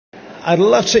I'd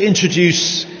love to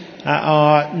introduce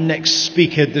our next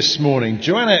speaker this morning.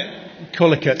 Joanna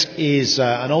Collicutt is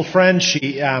an old friend.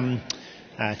 She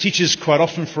teaches quite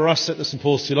often for us at the St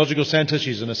Paul's Theological Centre.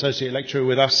 She's an associate lecturer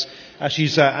with us.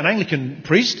 She's an Anglican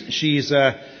priest. She's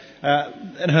and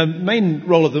her main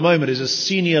role at the moment is a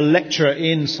senior lecturer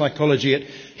in psychology at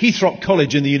Heathrop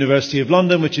College in the University of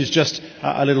London, which is just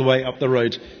a little way up the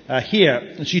road here.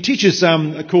 And she teaches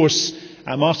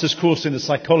a master's course in the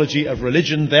psychology of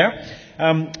religion there.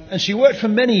 And she worked for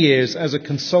many years as a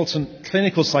consultant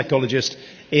clinical psychologist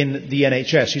in the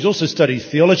NHS. She's also studied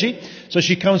theology, so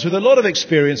she comes with a lot of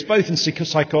experience both in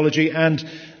psychology and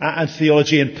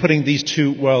theology and putting these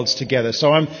two worlds together.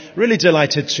 So I'm really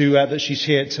delighted that she's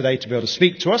here today to be able to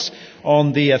speak to us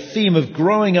on the theme of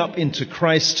growing up into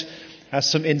Christ, as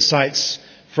some insights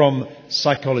from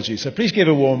psychology. So please give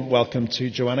a warm welcome to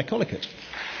Joanna Collicutt.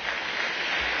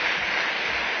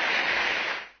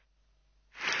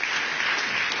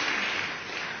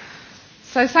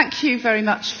 So thank you very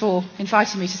much for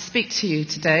inviting me to speak to you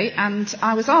today. And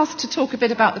I was asked to talk a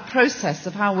bit about the process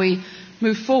of how we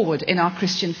move forward in our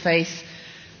Christian faith,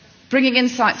 bringing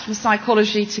insights from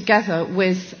psychology together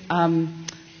with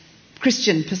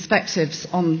Christian perspectives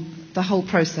on the whole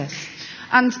process.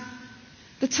 And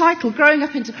the title, Growing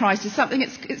Up into Christ, is something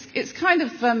it's kind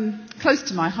of close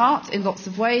to my heart in lots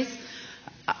of ways.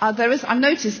 I've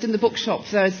noticed in the bookshop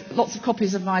there's lots of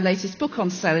copies of my latest book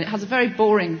on sale, and it has a very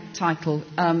boring title.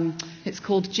 It's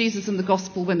called Jesus and the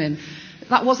Gospel Women.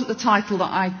 That wasn't the title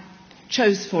that I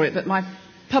chose for it, but my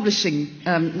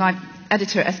my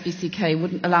editor at SBCK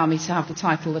wouldn't allow me to have the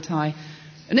title that I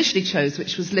initially chose,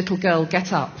 which was Little Girl,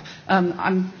 Get Up.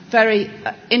 I'm very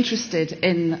interested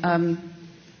in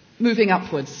moving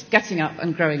upwards, getting up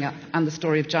and growing up, and the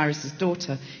story of Jairus'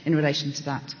 daughter in relation to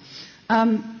that.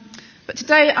 But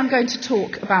today I'm going to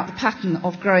talk about the pattern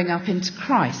of growing up into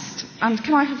Christ. And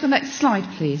can I have the next slide,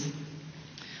 please?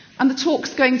 And the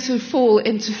talk's going to fall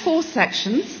into 4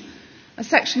 sections. A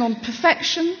section on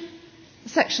perfection, a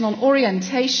section on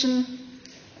orientation,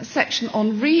 a section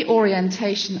on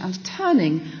reorientation and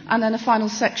turning, and then a final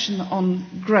section on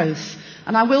growth.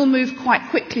 And I will move quite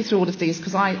quickly through all of these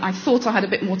because I thought I had a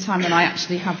bit more time than I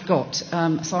actually have got.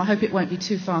 So I hope it won't be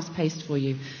too fast-paced for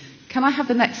you. Can I have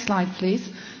the next slide, please?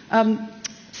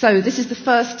 So this is the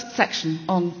first section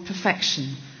on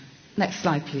perfection. Next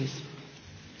slide, please.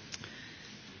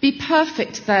 Be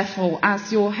perfect, therefore,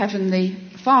 as your heavenly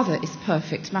Father is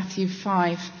perfect. Matthew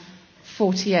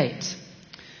 5:48.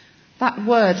 That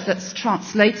word that's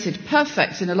translated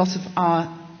perfect in a lot of our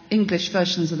English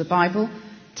versions of the Bible,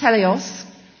 teleos,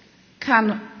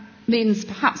 means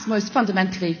perhaps most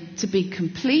fundamentally to be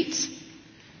complete.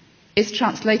 Is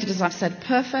translated, as I've said,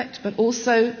 perfect, but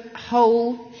also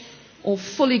whole or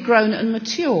fully grown and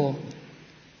mature.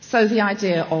 So the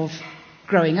idea of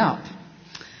growing up.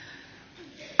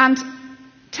 And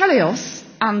teleos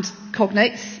and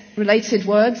cognates, related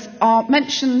words, are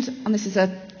mentioned, and this is a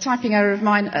typing error of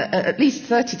mine, at least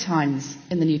 30 times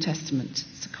in the New Testament.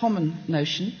 It's a common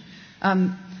notion.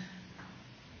 8+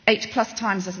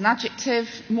 times as an adjective,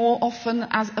 more often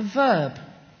as a verb,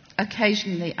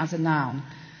 occasionally as a noun.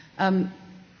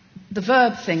 The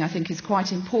verb thing, I think, is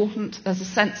quite important. There's a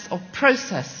sense of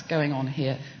process going on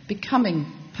here, becoming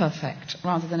perfect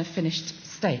rather than a finished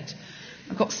state.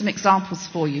 I've got some examples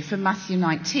for you from Matthew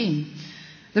 19.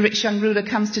 The rich young ruler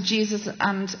comes to Jesus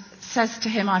and says to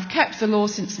him, I've kept the law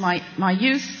since my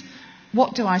youth.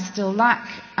 What do I still lack?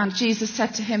 And Jesus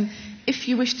said to him, if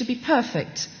you wish to be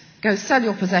perfect, go sell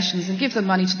your possessions and give the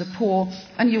money to the poor,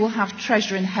 and you will have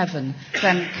treasure in heaven.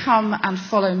 Then come and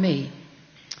follow me.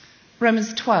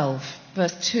 Romans 12,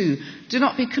 verse 2. Do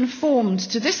not be conformed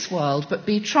to this world, but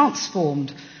be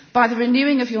transformed by the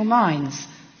renewing of your minds,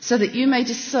 so that you may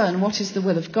discern what is the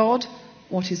will of God,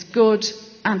 what is good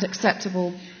and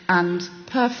acceptable and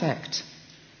perfect.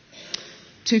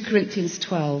 2 Corinthians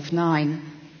 12:9.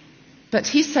 But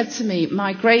he said to me,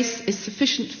 my grace is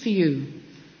sufficient for you,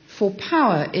 for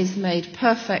power is made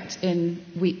perfect in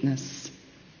weakness.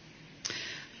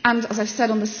 And as I've said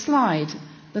on the slide,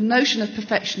 the notion of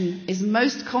perfection is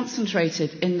most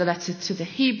concentrated in the letter to the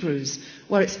Hebrews,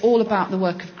 where it's all about the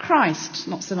work of Christ,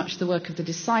 not so much the work of the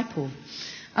disciple.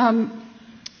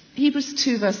 Hebrews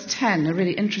 2 verse 10, a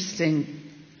really interesting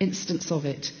instance of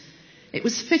it. It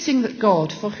was fitting that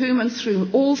God, for whom and through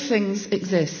all things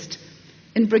exist,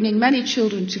 in bringing many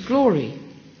children to glory,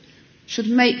 should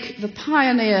make the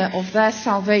pioneer of their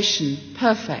salvation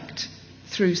perfect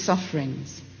through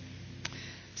sufferings.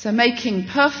 So making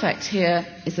perfect here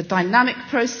is a dynamic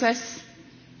process.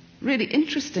 Really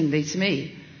interestingly to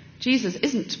me, Jesus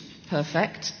isn't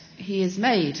perfect. He is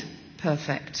made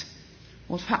perfect.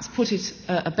 Or perhaps put it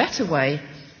a better way,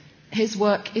 his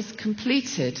work is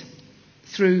completed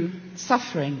through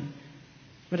suffering,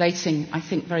 relating, I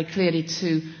think, very clearly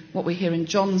to what we hear in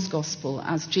John's Gospel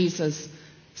as Jesus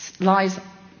lies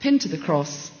pinned to the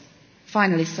cross,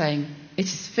 finally saying, "It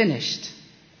is finished."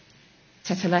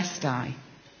 Tetelestai,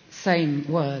 same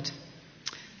word.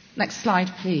 Next slide,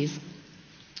 please.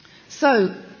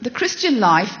 So, the Christian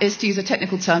life is, to use a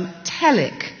technical term,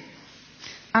 telic.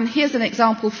 And here's an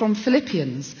example from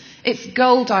Philippians. It's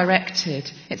goal-directed.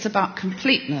 It's about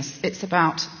completeness. It's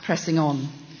about pressing on.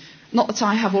 Not that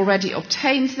I have already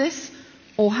obtained this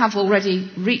or have already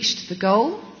reached the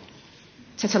goal,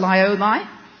 tetelaiomai,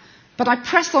 but I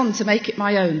press on to make it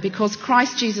my own because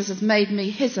Christ Jesus has made me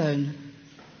his own.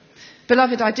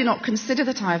 Beloved, I do not consider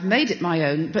that I have made it my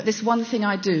own, but this one thing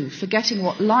I do, forgetting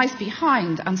what lies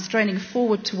behind and straining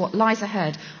forward to what lies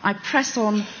ahead, I press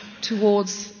on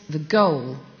towards the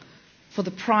goal for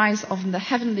the prize of the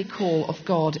heavenly call of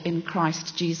God in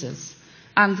Christ Jesus.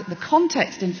 And the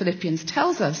context in Philippians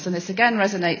tells us, and this again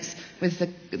resonates with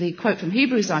the quote from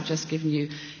Hebrews I've just given you,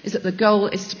 is that the goal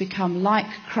is to become like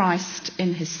Christ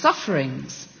in his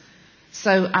sufferings,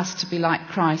 so as to be like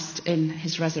Christ in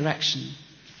his resurrection.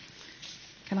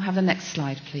 Can I have the next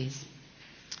slide, please?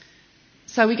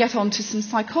 So we get on to some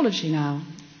psychology now.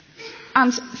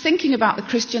 And thinking about the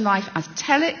Christian life as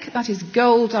telic, that is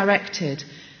goal-directed,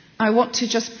 I want to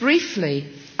just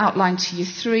briefly outline to you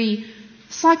 3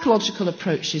 psychological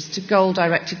approaches to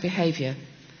goal-directed behaviour.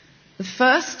 The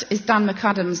first is Dan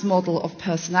McAdams' model of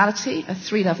personality, a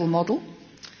 3-level model.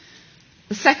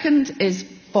 The second is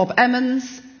Bob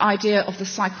Emmons' idea of the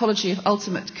psychology of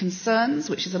ultimate concerns,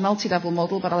 which is a multi-level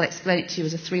model, but I'll explain it to you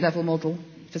as a 3-level model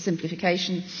for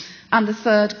simplification. And the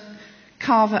third,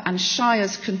 Carver and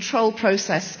Shire's control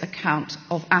process account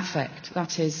of affect,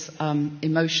 that is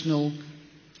emotional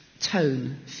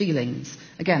tone, feelings.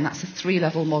 Again, that's a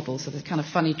 3-level model, so there's a kind of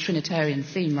funny Trinitarian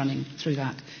theme running through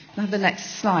that. Can I have the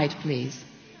next slide, please?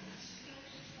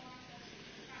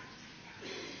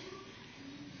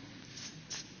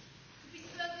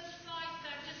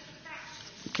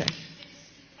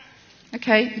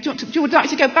 Okay. Do you like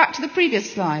to go back to the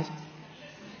previous slide?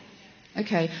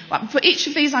 Okay. Well, for each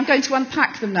of these, I'm going to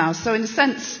unpack them now. So in a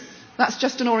sense, that's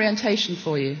just an orientation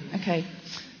for you. Okay.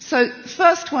 So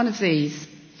first one of these,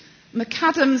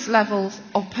 McAdams' levels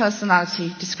of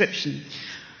personality description.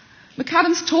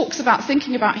 McAdams talks about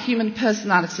thinking about human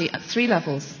personality at 3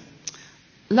 levels.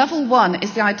 Level 1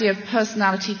 is the idea of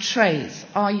personality traits.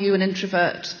 Are you an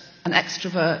introvert, an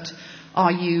extrovert?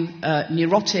 Are you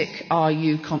neurotic? Are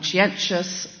you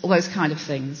conscientious? All those kind of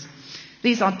things.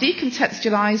 These are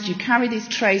decontextualized. You carry these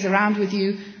traits around with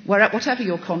you, whatever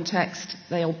your context.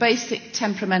 They are basic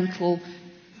temperamental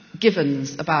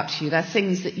givens about you. They're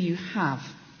things that you have.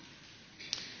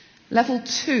 Level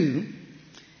 2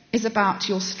 is about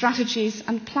your strategies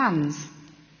and plans,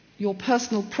 your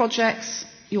personal projects,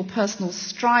 your personal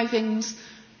strivings,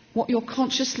 what you're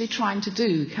consciously trying to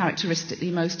do, characteristically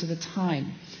most of the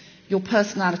time. Your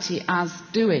personality as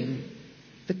doing,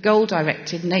 the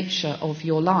goal-directed nature of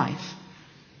your life.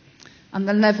 And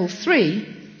then level 3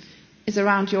 is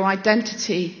around your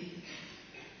identity,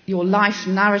 your life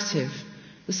narrative,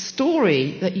 the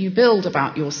story that you build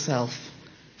about yourself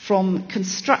from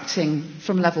constructing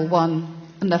from level 1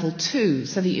 and level 2,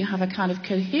 so that you have a kind of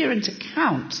coherent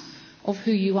account of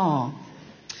who you are.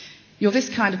 You're this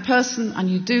kind of person and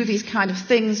you do these kind of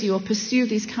things, you pursue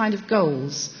these kind of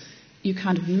goals. You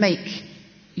kind of make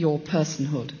your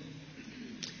personhood.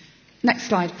 Next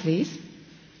slide, please.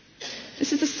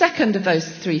 This is the second of those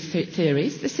 3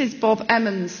 theories. This is Bob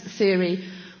Emmons' theory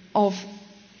of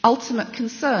ultimate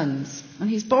concerns. And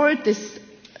he's borrowed this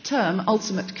term,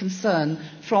 ultimate concern,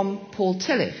 from Paul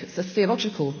Tillich. It's a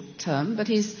theological term, but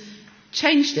he's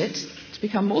changed it to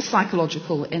become more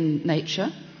psychological in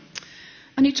nature.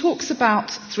 And he talks about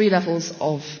 3 levels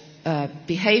of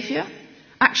behaviour.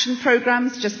 Action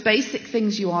programs, just basic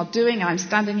things you are doing. I'm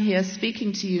standing here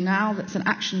speaking to you now. That's an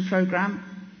action program.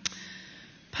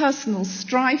 Personal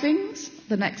strivings,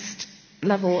 the next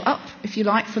level up, if you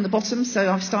like, from the bottom. So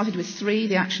I've started with 3,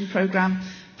 the action program.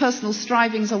 Personal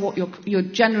strivings are what you're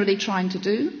generally trying to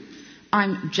do.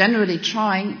 I'm generally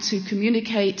trying to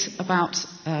communicate about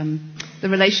the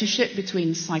relationship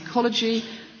between psychology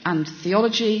and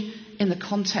theology in the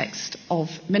context of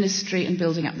ministry and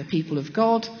building up the people of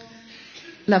God.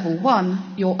 Level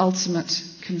 1, your ultimate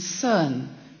concern,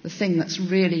 the thing that's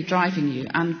really driving you.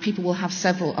 And people will have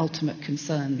several ultimate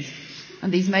concerns.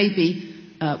 And these may be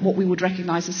what we would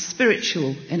recognise as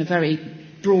spiritual in a very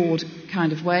broad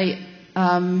kind of way.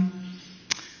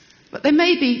 But they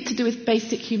may be to do with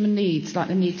basic human needs, like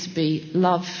the need to be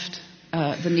loved,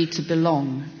 the need to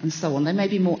belong, and so on. They may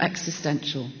be more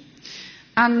existential.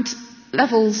 And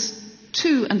levels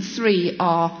 2 and 3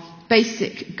 are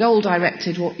basic,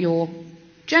 goal-directed, what you're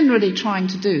generally trying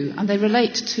to do, and they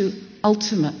relate to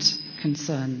ultimate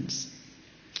concerns.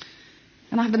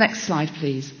 Can I have the next slide,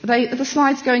 please? Are the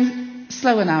slides going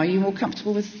slower now? Are you more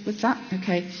comfortable with that?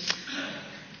 Okay.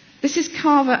 This is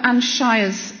Carver and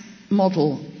Shire's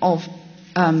model of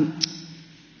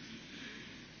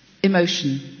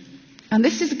emotion. And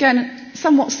this is, again,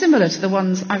 somewhat similar to the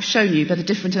ones I've shown you, but are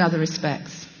different in other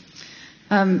respects.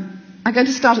 I'm going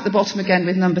to start at the bottom again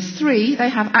with number 3. They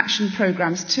have action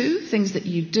programs too, things that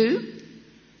you do.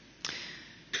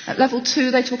 At level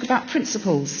 2, they talk about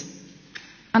principles.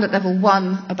 And at level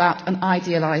 1, about an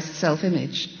idealized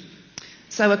self-image.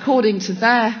 So according to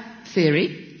their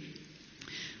theory,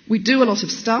 we do a lot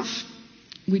of stuff.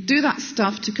 We do that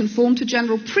stuff to conform to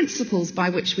general principles by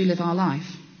which we live our life.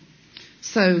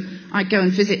 So I go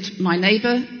and visit my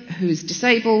neighbour who's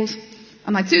disabled,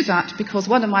 and I do that because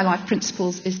one of my life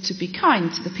principles is to be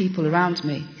kind to the people around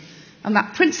me. And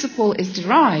that principle is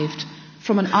derived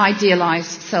from an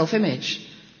idealized self-image.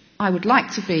 I would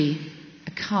like to be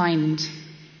a kind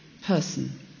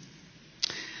person.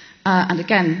 And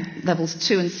again, levels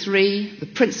 2 and 3, the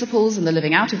principles and the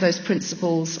living out of those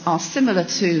principles are similar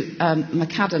to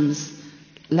McAdams'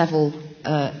 level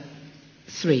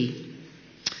 2.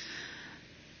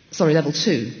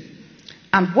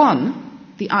 And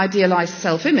 1, the idealized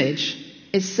self-image,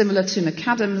 is similar to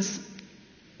McAdams'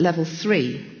 level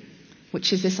 3,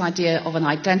 which is this idea of an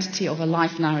identity, of a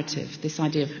life narrative, this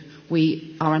idea of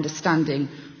our understanding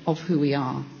of who we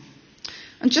are.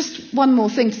 And just one more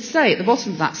thing to say at the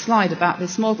bottom of that slide about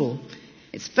this model.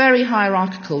 It's very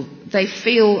hierarchical. They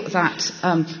feel that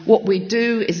what we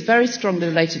do is very strongly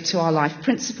related to our life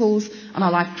principles, and our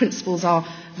life principles are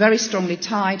very strongly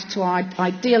tied to our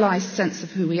idealized sense of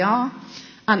who we are.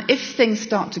 And if things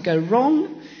start to go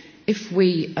wrong, if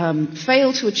we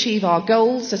fail to achieve our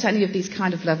goals at any of these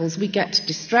kind of levels, we get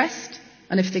distressed.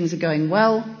 And if things are going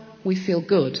well, we feel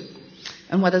good.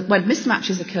 And when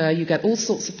mismatches occur, you get all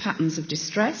sorts of patterns of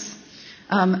distress.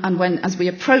 And as we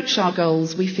approach our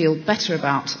goals, we feel better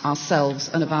about ourselves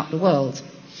and about the world.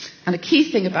 And a key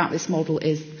thing about this model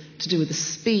is to do with the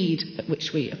speed at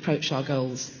which we approach our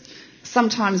goals.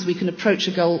 Sometimes we can approach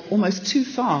a goal almost too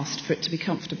fast for it to be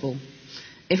comfortable.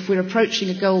 If we're approaching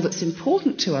a goal that's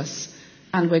important to us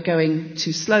and we're going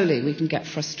too slowly, we can get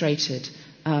frustrated,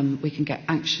 we can get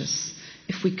anxious.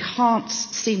 If we can't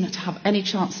seem to have any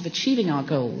chance of achieving our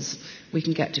goals, we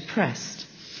can get depressed.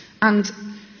 And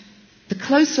the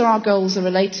closer our goals are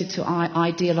related to our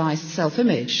idealized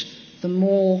self-image, the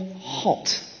more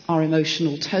hot our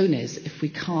emotional tone is if we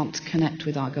can't connect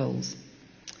with our goals.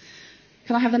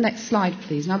 Can I have the next slide,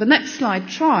 please? Now, the next slide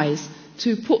tries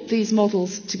to put these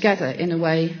models together in a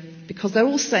way, because they're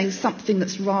all saying something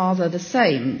that's rather the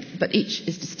same, but each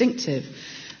is distinctive,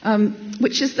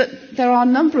 which is that there are a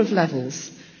number of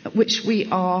levels at which we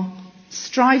are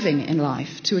striving in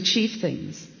life to achieve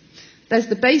things. There's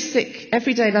the basic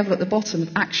everyday level at the bottom of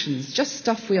actions, just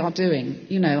stuff we are doing.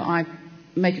 You know, I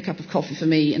make a cup of coffee for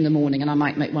me in the morning and I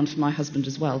might make one for my husband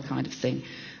as well, kind of thing.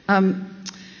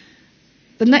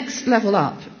 The next level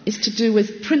up is to do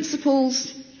with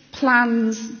principles,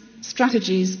 plans,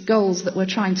 strategies, goals that we're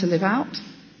trying to live out.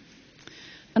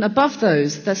 And above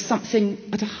those, there's something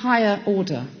at a higher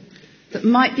order that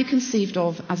might be conceived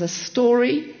of as a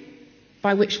story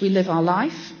by which we live our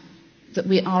life, that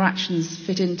our actions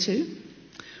fit into,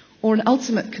 or an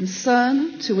ultimate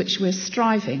concern to which we're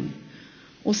striving,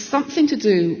 or something to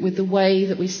do with the way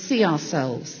that we see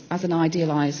ourselves as an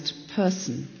idealized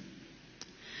person.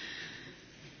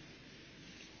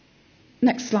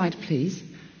 Next slide, please.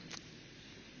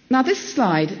 Now, this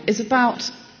slide is about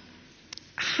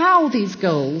how these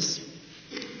goals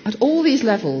at all these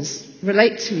levels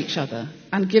relate to each other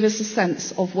and give us a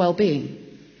sense of well-being.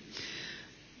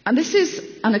 And this is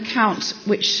an account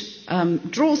which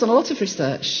draws on a lot of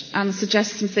research and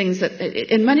suggests some things that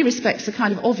in many respects are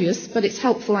kind of obvious, but it's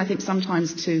helpful, I think,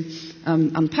 sometimes to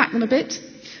unpack them a bit.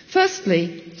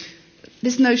 Firstly,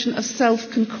 this notion of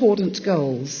self-concordant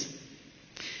goals.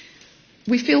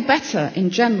 We feel better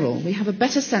in general, we have a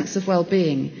better sense of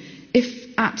well-being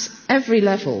if at every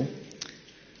level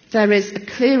there is a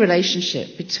clear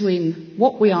relationship between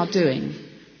what we are doing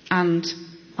and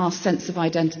our sense of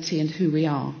identity and who we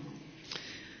are.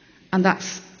 And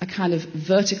that's a kind of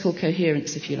vertical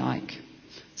coherence, if you like.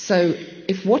 So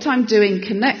if what I'm doing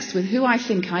connects with who I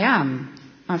think I am,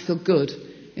 I feel good.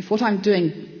 If what I'm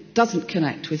doing doesn't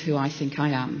connect with who I think I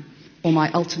am, or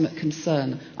my ultimate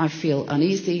concern, I feel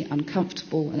uneasy,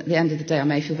 uncomfortable, and at the end of the day I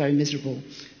may feel very miserable.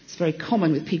 It's very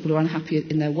common with people who are unhappy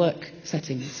in their work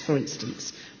settings, for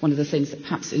instance. One of the things that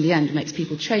perhaps in the end makes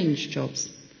people change jobs.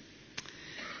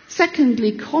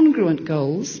 Secondly, congruent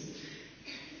goals.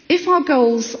 If our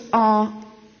goals are,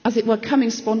 as it were, coming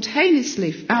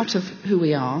spontaneously out of who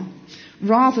we are,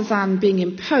 rather than being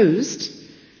imposed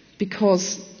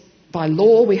because by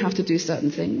law we have to do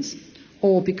certain things,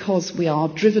 or because we are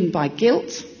driven by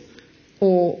guilt,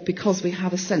 or because we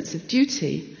have a sense of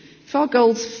duty, if our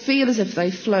goals feel as if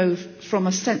they flow from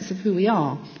a sense of who we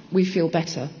are, we feel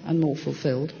better and more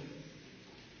fulfilled.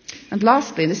 And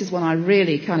lastly, and this is one I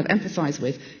really kind of empathise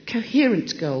with,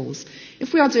 coherent goals.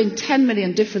 If we are doing 10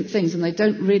 million different things and they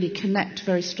don't really connect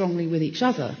very strongly with each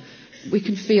other, we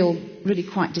can feel really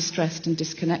quite distressed and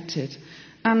disconnected.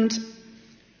 And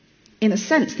in a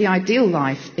sense, the ideal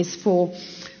life is for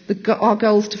our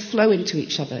goals to flow into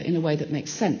each other in a way that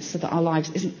makes sense, so that our lives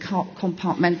isn't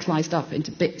compartmentalised up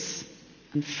into bits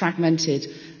and fragmented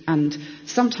and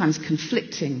sometimes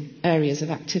conflicting areas of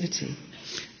activity.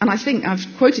 And I think I've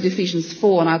quoted Ephesians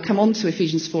 4, and I'll come on to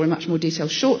Ephesians 4 in much more detail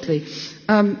shortly.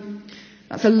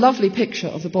 That's a lovely picture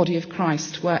of the body of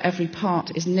Christ, where every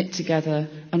part is knit together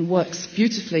and works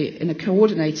beautifully in a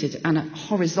coordinated and a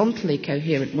horizontally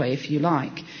coherent way, if you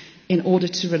like, in order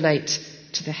to relate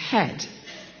to the head.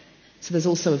 So there's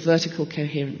also a vertical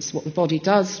coherence. What the body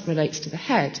does relates to the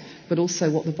head, but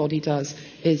also what the body does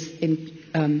is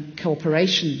in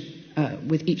cooperation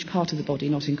with each part of the body,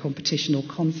 not in competition or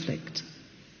conflict.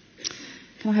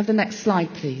 Can I have the next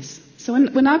slide, please? So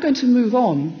we're now going to move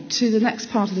on to the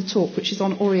next part of the talk, which is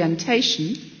on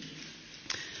orientation.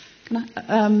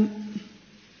 And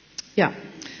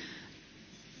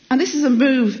this is a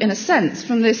move, in a sense,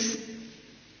 from this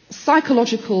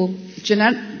psychological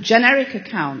generic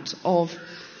account of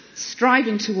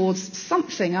striving towards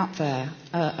something up there,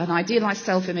 an idealized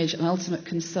self-image, an ultimate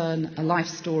concern, a life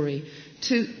story,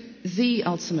 to the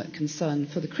ultimate concern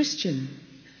for the Christian.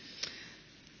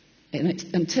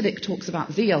 And Tillich talks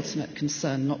about the ultimate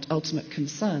concern, not ultimate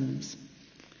concerns.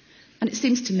 And it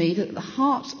seems to me that at the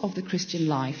heart of the Christian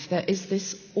life there is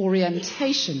this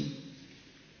orientation.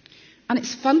 And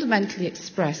it's fundamentally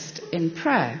expressed in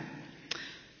prayer.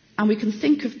 And we can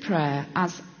think of prayer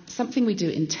as something we do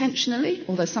intentionally,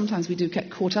 although sometimes we do get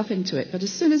caught up into it. But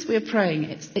as soon as we are praying,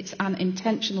 it's an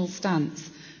intentional stance,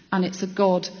 and it's a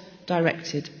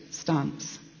God-directed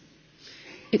stance.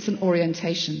 It's an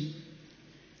orientation.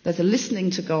 There's a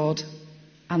listening to God,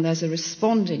 and there's a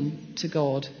responding to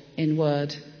God in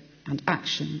word and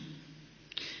action.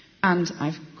 And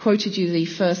I've quoted you the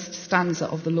first stanza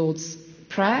of the Lord's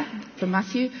Prayer from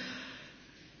Matthew.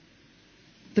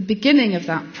 The beginning of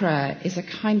that prayer is a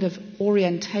kind of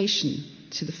orientation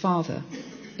to the Father.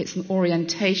 It's an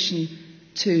orientation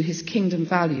to his kingdom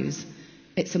values.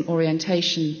 It's an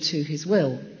orientation to his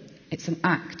will. It's an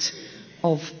act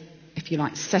of, if you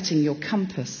like, setting your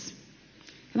compass.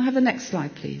 Can I have the next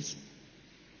slide, please?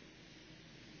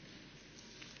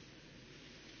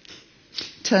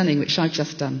 Turning, which I've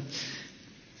just done.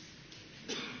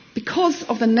 Because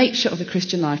of the nature of the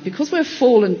Christian life, because we're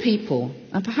fallen people,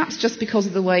 and perhaps just because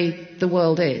of the way the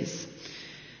world is,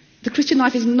 the Christian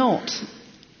life is not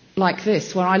like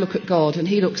this, where I look at God and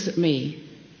he looks at me,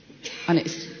 and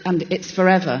it's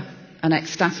forever an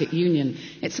ecstatic union.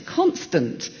 It's a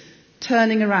constant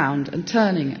turning around and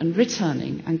turning and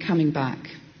returning and coming back.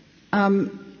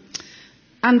 And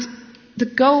the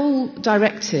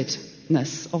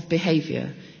goal-directedness of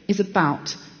behaviour is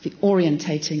about the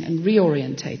orientating and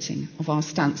reorientating of our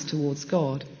stance towards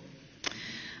God.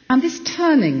 And this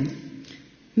turning,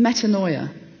 metanoia,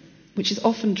 which is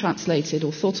often translated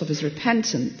or thought of as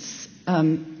repentance,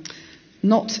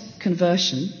 not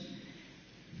conversion,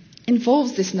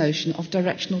 involves this notion of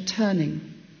directional turning,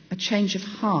 a change of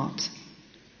heart,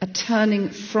 a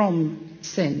turning from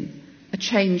sin, a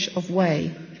change of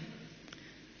way.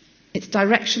 It's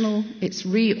directional, it's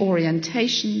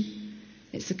reorientation,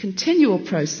 it's a continual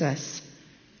process,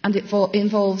 and it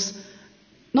involves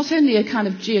not only a kind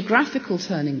of geographical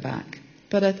turning back,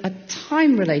 but a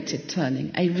time-related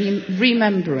turning, a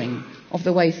remembering of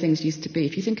the way things used to be.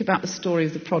 If you think about the story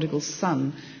of the prodigal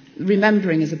son,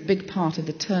 remembering is a big part of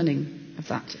the turning of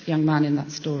that young man in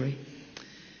that story.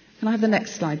 Can I have the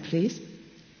next slide, please?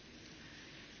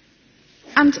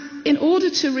 And in order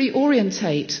to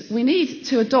reorientate, we need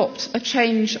to adopt a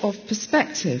change of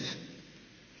perspective.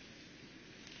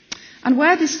 And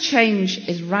where this change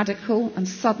is radical and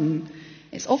sudden,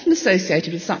 it's often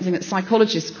associated with something that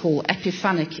psychologists call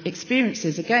epiphanic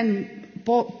experiences, again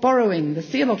borrowing the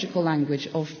theological language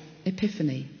of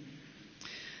epiphany.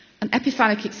 An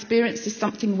epiphanic experience is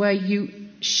something where you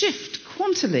shift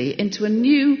quantally into a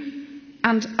new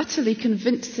and utterly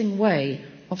convincing way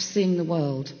of seeing the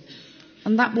world.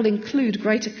 And that will include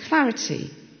greater clarity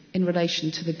in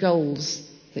relation to the goals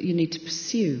that you need to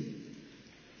pursue.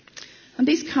 And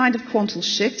these kind of quantal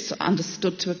shifts are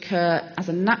understood to occur as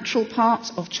a natural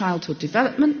part of childhood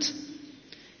development,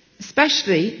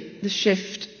 especially the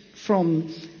shift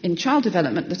from, in child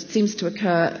development, that seems to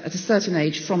occur at a certain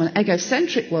age from an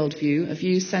egocentric worldview, a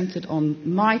view centred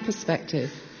on my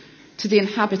perspective, to the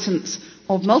inhabitants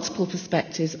of multiple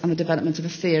perspectives and the development of a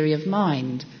theory of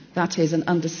mind. That is, an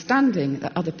understanding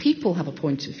that other people have a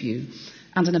point of view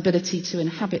and an ability to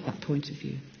inhabit that point of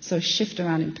view. So a shift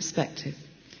around in perspective.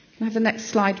 Can I have the next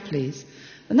slide, please?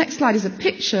 The next slide is a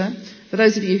picture. For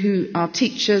those of you who are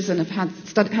teachers and have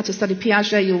had to study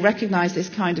Piaget, you'll recognise this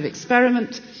kind of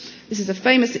experiment. This is a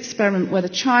famous experiment where the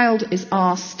child is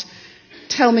asked,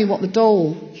 tell me what the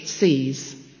doll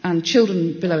sees. And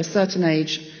children below a certain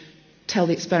age tell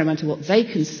the experimenter what they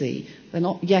can see. They're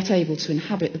not yet able to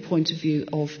inhabit the point of view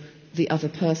of the other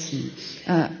person.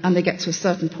 And they get to a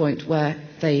certain point where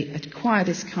they acquire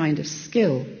this kind of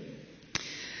skill.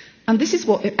 And this is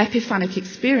what epiphanic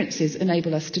experiences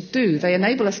enable us to do. They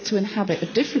enable us to inhabit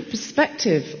a different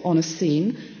perspective on a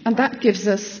scene, and that gives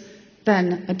us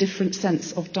then a different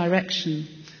sense of direction.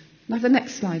 Now, the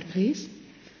next slide, please.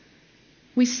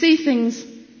 We see things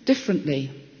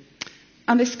differently.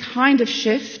 And this kind of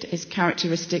shift is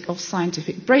characteristic of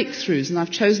scientific breakthroughs. And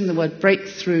I've chosen the word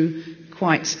breakthrough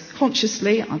quite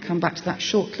consciously. I'll come back to that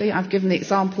shortly. I've given the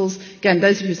examples. Again,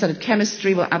 those of you who studied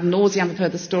chemistry will ad nauseam have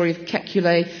heard the story of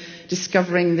Kekulé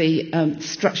discovering the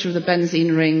structure of the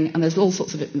benzene ring. And there's all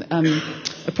sorts of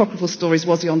apocryphal stories.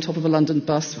 Was he on top of a London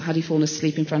bus? Had he fallen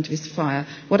asleep in front of his fire?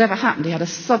 Whatever happened, he had a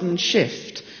sudden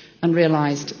shift and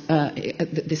realised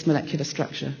this molecular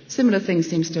structure. Similar thing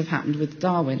seems to have happened with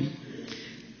Darwin.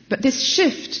 But this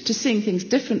shift to seeing things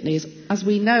differently is, as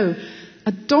we know,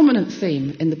 a dominant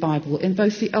theme in the Bible, in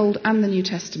both the Old and the New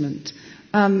Testament.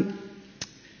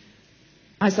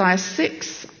 Isaiah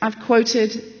 6, I've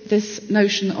quoted this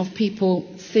notion of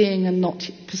people seeing and not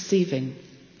perceiving.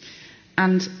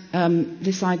 And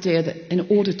this idea that in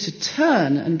order to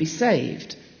turn and be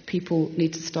saved, people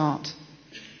need to start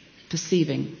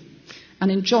perceiving. And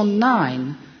in John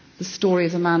 9, the story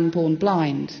of the man born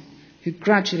blind, who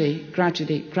gradually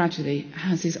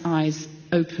has his eyes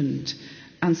opened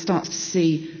and starts to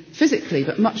see physically,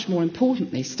 but much more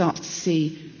importantly, starts to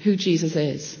see who Jesus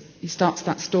is. He starts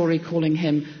that story calling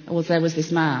him, well, there was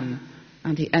this man,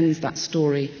 and he ends that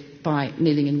story by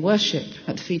kneeling in worship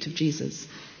at the feet of Jesus.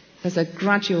 There's a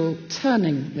gradual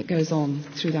turning that goes on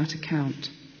through that account.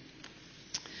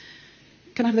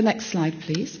 Can I have the next slide,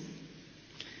 please?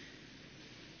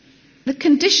 The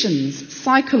conditions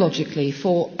psychologically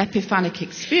for epiphanic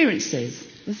experiences,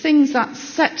 the things that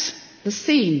set the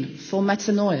scene for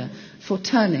metanoia, for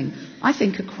turning, I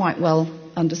think are quite well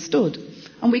understood.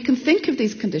 And we can think of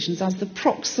these conditions as the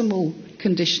proximal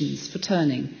conditions for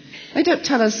turning. They don't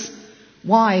tell us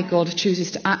why God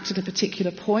chooses to act at a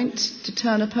particular point to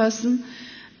turn a person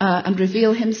and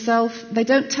reveal himself. They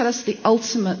don't tell us the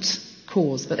ultimate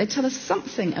cause, but they tell us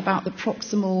something about the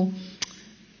proximal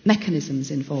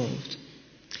mechanisms involved.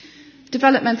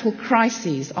 Developmental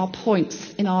crises are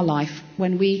points in our life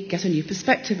when we get a new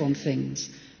perspective on things.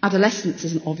 Adolescence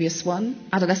is an obvious one.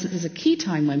 Adolescence is a key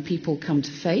time when people come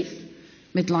to faith.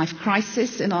 Midlife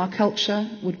crisis in our culture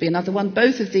would be another one.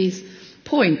 Both of these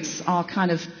points are kind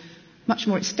of much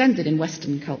more extended in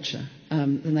Western culture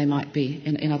than they might be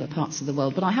in other parts of the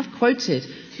world. But I have quoted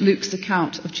Luke's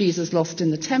account of Jesus lost in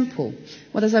the temple,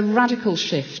 where there's a radical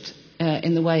shift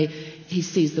in the way he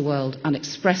sees the world and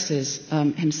expresses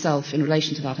himself in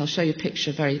relation to that. I'll show you a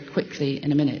picture very quickly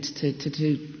in a minute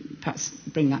to perhaps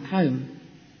bring that home.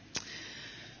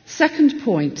 Second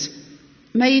point,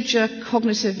 major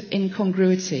cognitive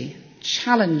incongruity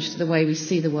challenged the way we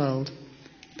see the world.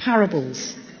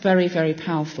 Parables, very, very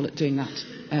powerful at doing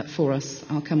that for us.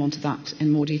 I'll come on to that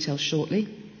in more detail shortly.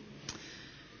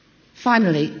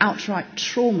 Finally, outright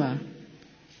trauma.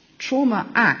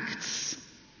 Trauma acts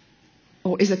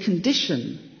or is a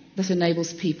condition that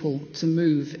enables people to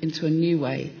move into a new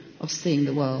way of seeing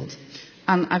the world.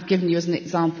 And I've given you as an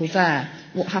example there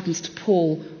what happens to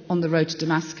Paul on the road to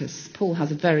Damascus. Paul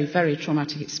has a very, very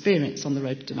traumatic experience on the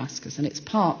road to Damascus, and it's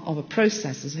part of a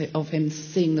process of him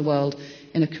seeing the world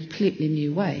in a completely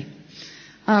new way.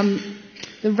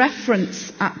 The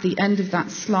reference at the end of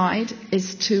that slide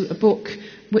is to a book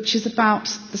which is about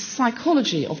the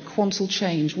psychology of quantal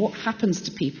change, what happens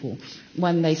to people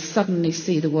when they suddenly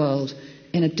see the world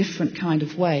in a different kind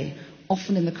of way,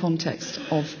 often in the context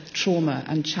of trauma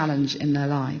and challenge in their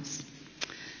lives.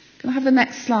 Can I have the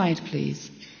next slide, please?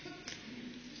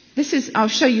 I'll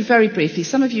show you very briefly.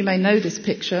 Some of you may know this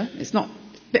picture. It's not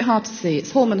a bit hard to see.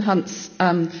 It's Holman Hunt's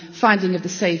Finding of the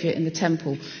Saviour in the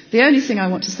Temple. The only thing I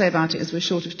want to say about it, as we're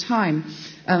short of time,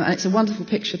 and it's a wonderful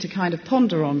picture to kind of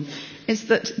ponder on, is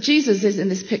that Jesus is in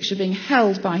this picture being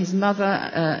held by his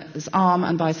mother's arm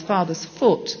and by his father's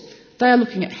foot. They are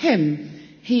looking at him.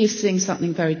 He is seeing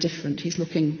something very different. He's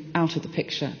looking out of the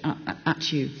picture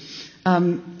at you.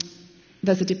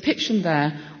 There's a depiction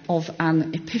there of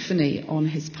an epiphany on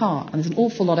his part, and there's an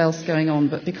awful lot else going on,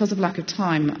 but because of lack of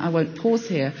time, I won't pause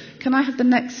here. Can I have the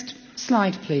next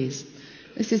slide, please?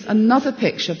 This is another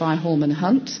picture by Holman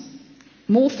Hunt,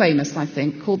 more famous, I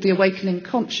think, called The Awakening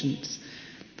Conscience.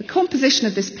 The composition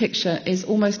of this picture is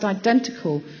almost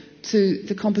identical to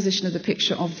the composition of the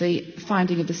picture of the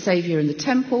Finding of the Saviour in the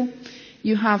Temple.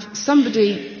 You have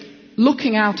somebody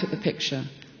looking out at the picture.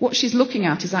 What she's looking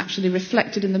at is actually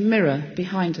reflected in the mirror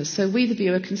behind her, so we, the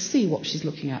viewer, can see what she's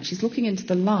looking at. She's looking into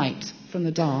the light from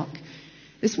the dark.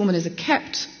 This woman is a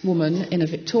kept woman in a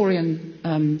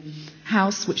Victorian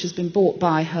house which has been bought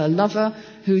by her lover,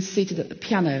 who's seated at the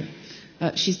piano.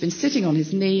 She's been sitting on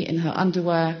his knee in her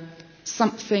underwear.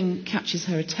 Something catches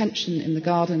her attention in the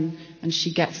garden, and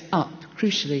she gets up.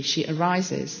 Crucially, she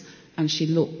arises, and she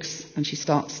looks, and she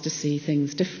starts to see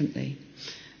things differently.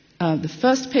 The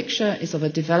first picture is of a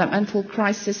developmental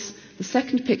crisis. The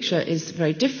second picture is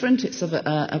very different. It's of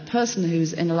a person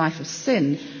who's in a life of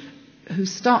sin, who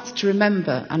starts to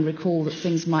remember and recall that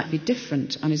things might be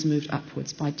different and is moved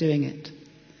upwards by doing it.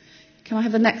 Can I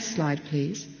have the next slide,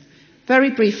 please? Very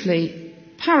briefly,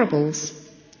 parables.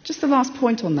 Just the last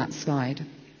point on that slide.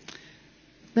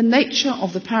 The nature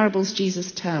of the parables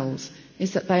Jesus tells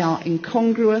is that they are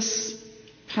incongruous,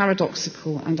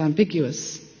 paradoxical, and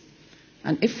ambiguous.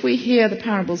 And if we hear the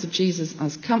parables of Jesus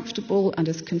as comfortable and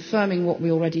as confirming what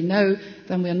we already know,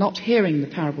 then we are not hearing the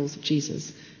parables of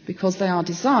Jesus, because they are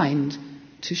designed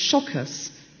to shock us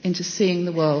into seeing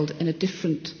the world in a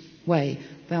different way.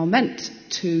 They are meant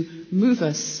to move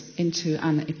us into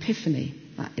an epiphany.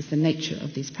 That is the nature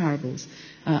of these parables.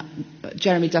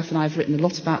 Jeremy Duff and I have written a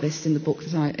lot about this in the book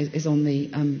that is on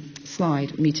the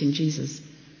slide, Meeting Jesus.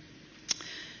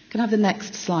 Can I have the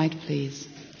next slide, please?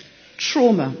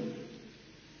 Trauma.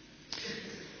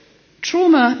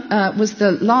 Trauma was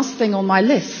the last thing on my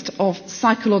list of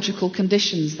psychological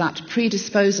conditions that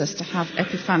predispose us to have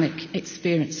epiphanic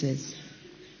experiences.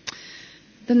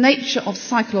 The nature of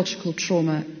psychological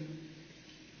trauma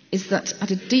is that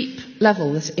at a deep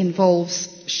level this involves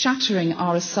shattering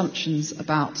our assumptions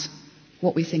about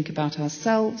what we think about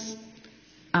ourselves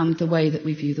and the way that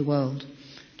we view the world.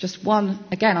 Just one,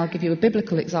 again, I'll give you a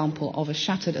biblical example of a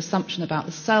shattered assumption about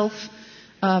the self,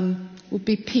 would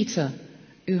be Peter,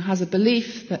 who has a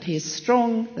belief that he is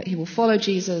strong, that he will follow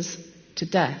Jesus to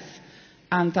death,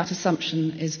 and that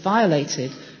assumption is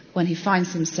violated when he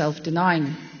finds himself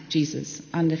denying Jesus.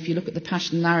 And if you look at the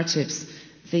Passion narratives,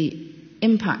 the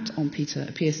impact on Peter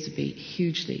appears to be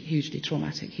hugely, hugely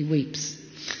traumatic. He weeps.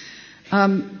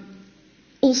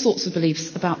 All sorts of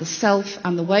beliefs about the self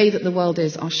and the way that the world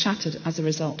is are shattered as a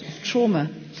result of trauma.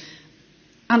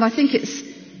 And I think it's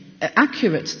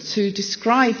accurate to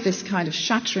describe this kind of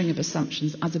shattering of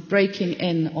assumptions as a breaking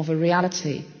in of a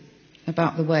reality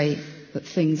about the way that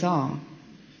things are.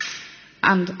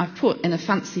 And I've put in a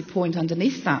fancy point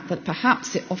underneath that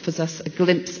perhaps it offers us a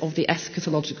glimpse of the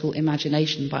eschatological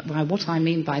imagination. By what I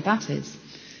mean by that is,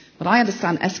 what I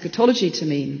understand eschatology to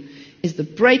mean is the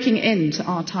breaking into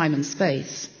our time and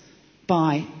space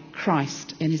by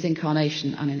Christ in his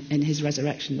incarnation and in his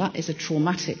resurrection. That is a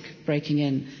traumatic breaking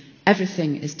in.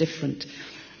 Everything is different.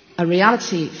 A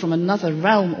reality from another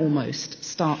realm almost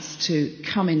starts to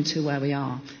come into where we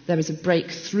are. There is a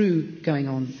breakthrough going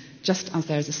on, just as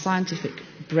there is a scientific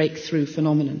breakthrough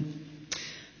phenomenon.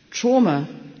 Trauma,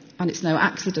 and it's no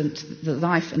accident that the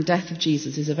life and death of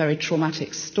Jesus is a very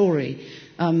traumatic story,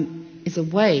 is a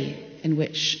way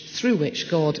through which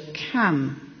God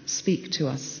can speak to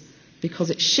us, because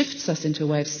it shifts us into a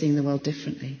way of seeing the world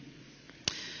differently.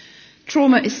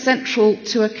 Trauma is central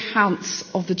to accounts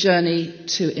of the journey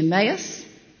to Emmaus,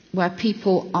 where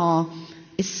people are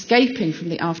escaping from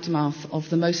the aftermath of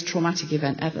the most traumatic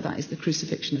event ever, that is the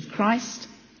crucifixion of Christ.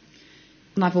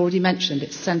 And I've already mentioned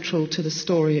it's central to the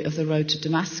story of the road to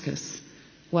Damascus,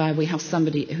 where we have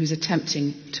somebody who's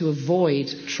attempting to avoid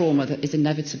trauma that is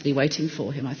inevitably waiting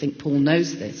for him. I think Paul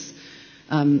knows this,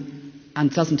 and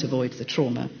doesn't avoid the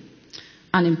trauma.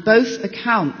 And in both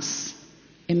accounts,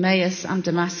 Emmaus and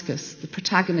Damascus, the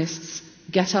protagonists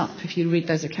get up, if you read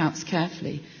those accounts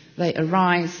carefully. They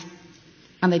arise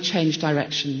and they change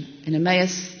direction. In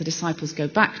Emmaus, the disciples go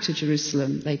back to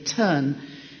Jerusalem. They turn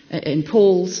In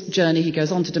Paul's journey, he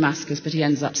goes on to Damascus, but he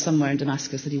ends up somewhere in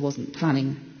Damascus that he wasn't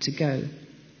planning to go.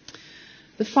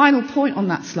 The final point on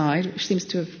that slide, which seems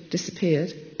to have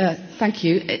disappeared, thank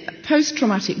you,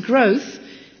 post-traumatic growth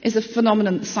is a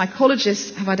phenomenon that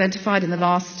psychologists have identified in the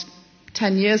last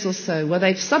 10 years or so, where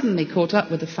they've suddenly caught up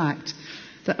with the fact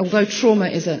that although trauma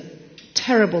is a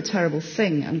terrible, terrible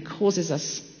thing and causes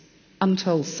us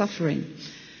untold suffering,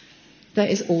 there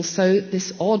is also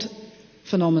this odd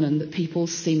phenomenon that people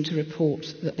seem to report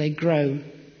that they grow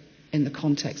in the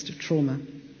context of trauma,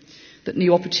 that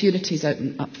new opportunities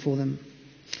open up for them,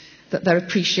 that their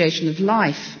appreciation of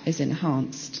life is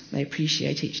enhanced, they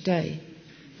appreciate each day,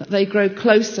 that they grow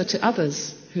closer to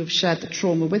others who have shared the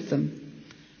trauma with them,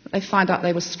 that they find out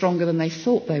they were stronger than they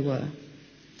thought they were,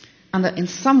 and that in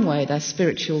some way their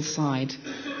spiritual side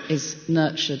is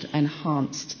nurtured,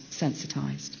 enhanced,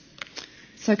 sensitized.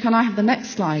 So can I have the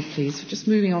next slide, please? We're just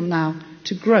moving on now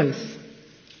to growth.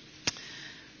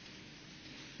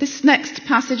 This next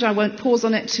passage, I won't pause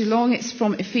on it too long. It's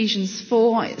from Ephesians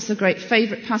 4. It's a great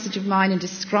favourite passage of mine in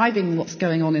describing what's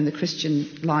going on in the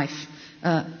Christian life.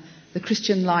 The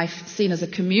Christian life seen as a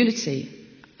community,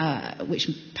 which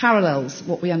parallels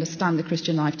what we understand the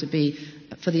Christian life to be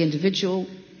for the individual.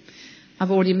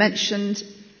 I've already mentioned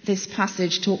this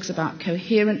passage talks about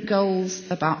coherent goals,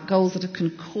 about goals that are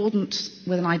concordant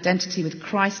with an identity with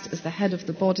Christ as the head of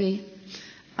the body.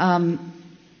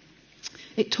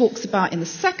 It talks about, in the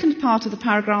second part of the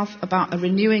paragraph, about a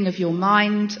renewing of your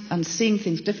mind and seeing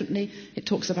things differently. It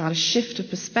talks about a shift of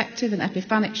perspective, an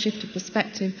epiphanic shift of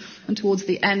perspective. And towards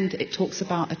the end, it talks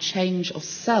about a change of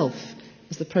self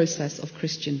as the process of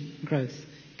Christian growth.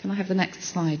 Can I have the next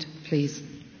slide, please?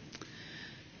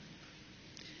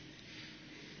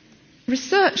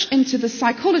 Research into the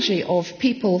psychology of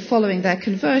people following their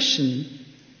conversion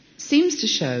seems to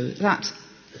show that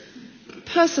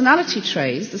personality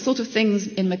traits, the sort of things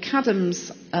in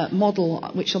McAdams' model,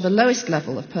 which are the lowest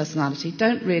level of personality,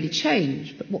 don't really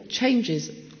change. But what changes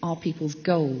are people's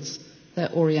goals,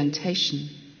 their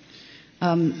orientation.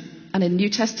 And in New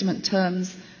Testament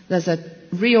terms, there's a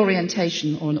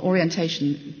reorientation or an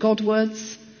orientation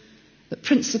Godwards. That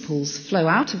principles flow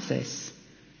out of this,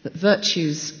 that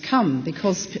virtues come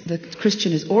because the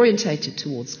Christian is orientated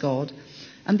towards God.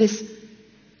 And this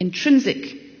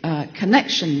intrinsic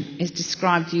connection is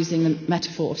described using the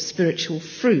metaphor of spiritual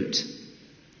fruit.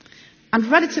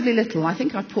 And relatively little, I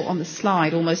think I've put on the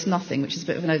slide almost nothing, which is a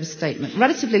bit of an overstatement.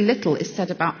 Relatively little is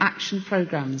said about action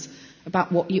programs,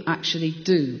 about what you actually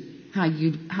do, how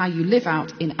you live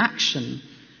out in action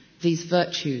these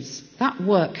virtues. That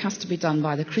work has to be done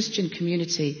by the Christian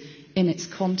community in its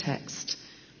context,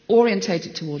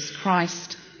 orientated towards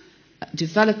Christ,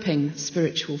 developing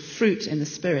spiritual fruit in the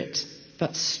Spirit,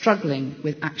 but struggling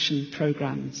with action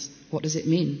programs. What does it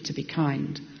mean to be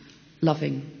kind,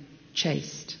 loving,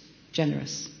 chaste,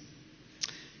 generous?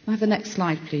 Can I have the next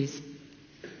slide, please?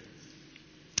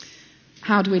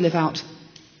 How do we live out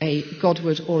a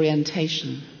Godward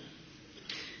orientation?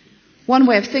 One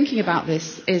way of thinking about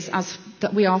this is as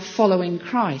that we are following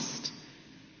Christ.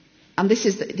 And this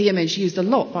is the image used a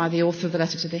lot by the author of the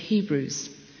letter to the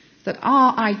Hebrews, that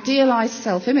our idealized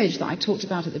self-image that I talked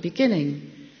about at the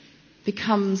beginning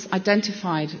becomes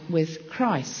identified with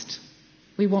Christ.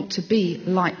 We want to be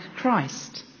like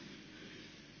Christ.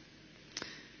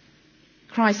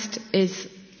 Christ is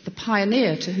the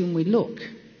pioneer to whom we look.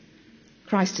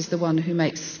 Christ is the one who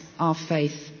makes our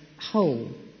faith whole.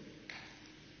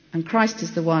 And Christ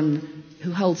is the one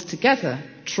who holds together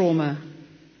trauma,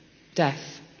 death,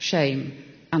 shame,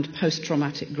 and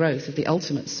post-traumatic growth of the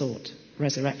ultimate sort,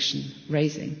 resurrection,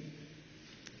 raising.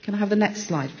 Can I have the next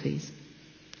slide, please?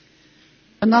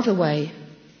 Another way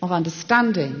of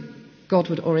understanding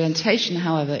Godward orientation,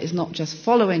 however, is not just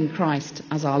following Christ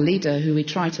as our leader, who we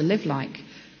try to live like,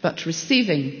 but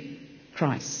receiving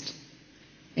Christ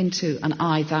into an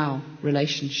I-thou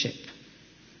relationship.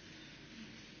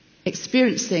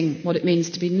 Experiencing what it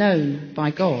means to be known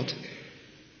by God.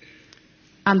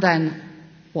 And then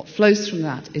what flows from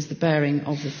that is the bearing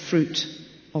of the fruit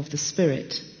of the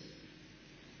Spirit.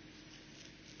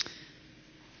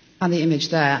 And the image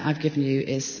there I've given you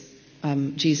is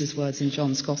Jesus' words in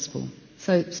John's Gospel.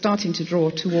 So starting to draw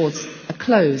towards a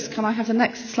close. Can I have the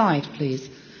next slide, please?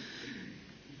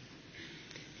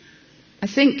 I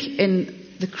think in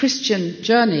the Christian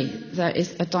journey there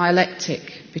is a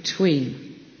dialectic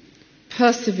between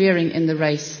persevering in the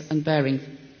race and bearing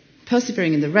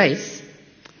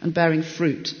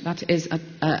fruit. That is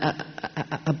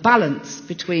a balance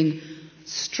between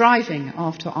striving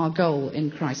after our goal in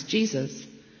Christ Jesus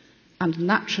and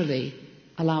naturally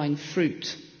allowing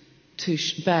fruit to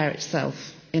bear itself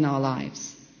in our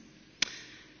lives.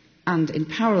 And in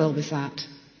parallel with that,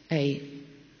 a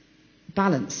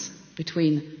balance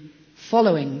between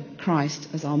following Christ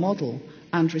as our model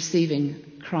and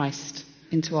receiving Christ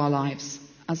into our lives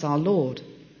as our Lord.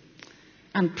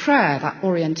 And prayer, that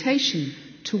orientation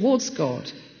towards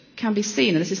God, can be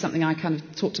seen, and this is something I kind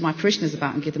of talk to my parishioners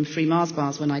about and give them free Mars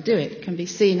bars when I do it, can be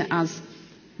seen as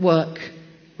work,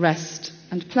 rest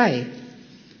and play.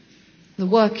 The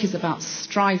work is about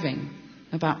striving,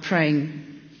 about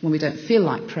praying when we don't feel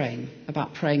like praying,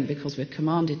 about praying because we're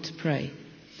commanded to pray,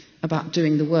 about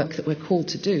doing the work that we're called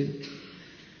to do.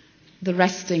 The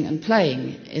resting and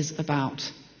playing is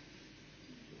about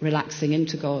relaxing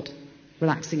into God,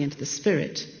 relaxing into the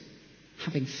Spirit,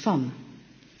 having fun.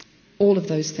 All of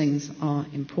those things are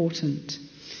important.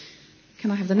 Can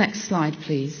I have the next slide,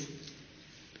 please?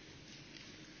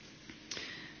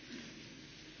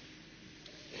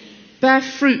 Bear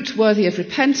fruit worthy of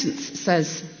repentance,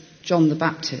 says John the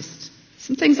Baptist.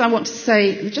 Some things I want to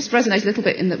say just resonate a little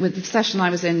bit with the session I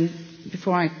was in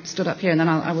before I stood up here, and then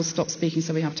I will stop speaking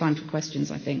so we have time for questions,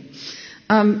 I think.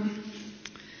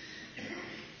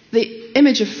 The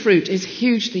image of fruit is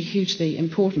hugely, hugely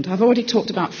important. I've already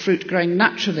talked about fruit growing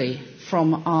naturally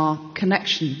from our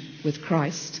connection with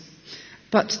Christ.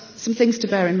 But some things to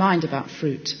bear in mind about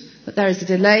fruit, that there is a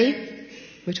delay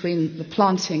between the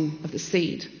planting of the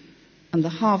seed and the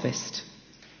harvest.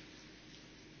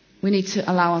 We need to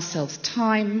allow ourselves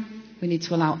time. We need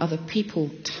to allow other people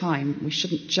time. We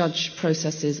shouldn't judge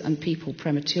processes and people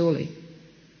prematurely.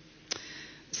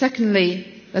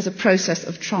 Secondly, there's a process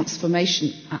of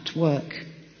transformation at work.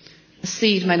 A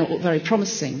seed may not look very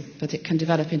promising, but it can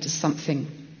develop into something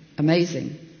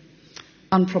amazing.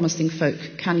 Unpromising folk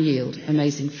can yield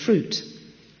amazing fruit.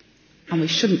 And we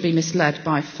shouldn't be misled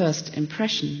by first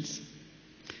impressions.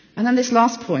 And then this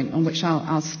last point, on which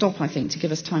I'll stop, I think, to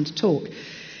give us time to talk,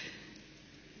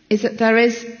 is that there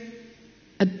is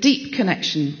a deep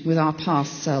connection with our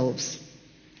past selves.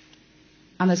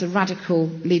 And there's a radical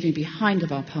leaving behind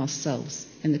of our past selves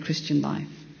in the Christian life.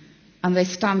 And they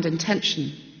stand in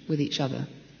tension with each other.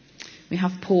 We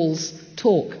have Paul's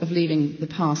talk of leaving the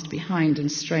past behind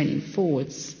and straining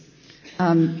forwards.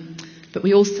 But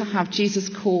we also have Jesus'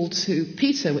 call to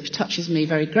Peter, which touches me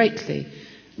very greatly,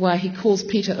 where he calls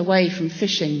Peter away from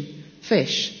fishing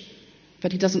fish,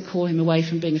 but he doesn't call him away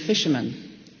from being a fisherman.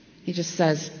 He just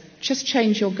says, just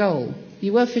change your goal.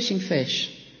 You were fishing fish.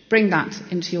 Bring that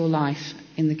into your life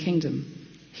in the kingdom.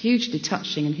 Hugely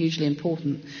touching and hugely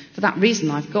important. For that reason,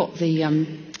 I've got the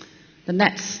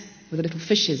nets with the little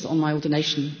fishes on my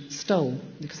ordination stole,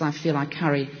 because I feel I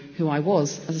carry who I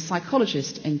was as a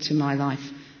psychologist into my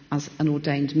life as an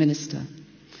ordained minister.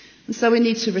 And so we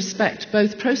need to respect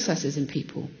both processes in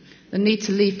people, the need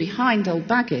to leave behind old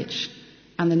baggage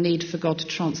and the need for God to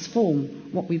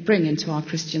transform what we bring into our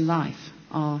Christian life,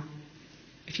 our,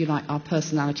 if you like, our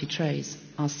personality traits,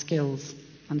 our skills,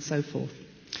 and so forth.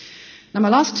 Now, my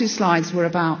last two slides were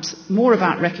more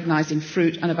about recognising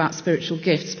fruit and about spiritual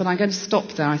gifts, but I'm going to stop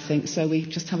there, I think, so we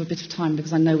just have a bit of time,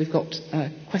 because I know we've got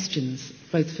questions,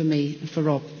 both for me and for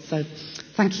Rob. So,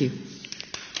 thank you.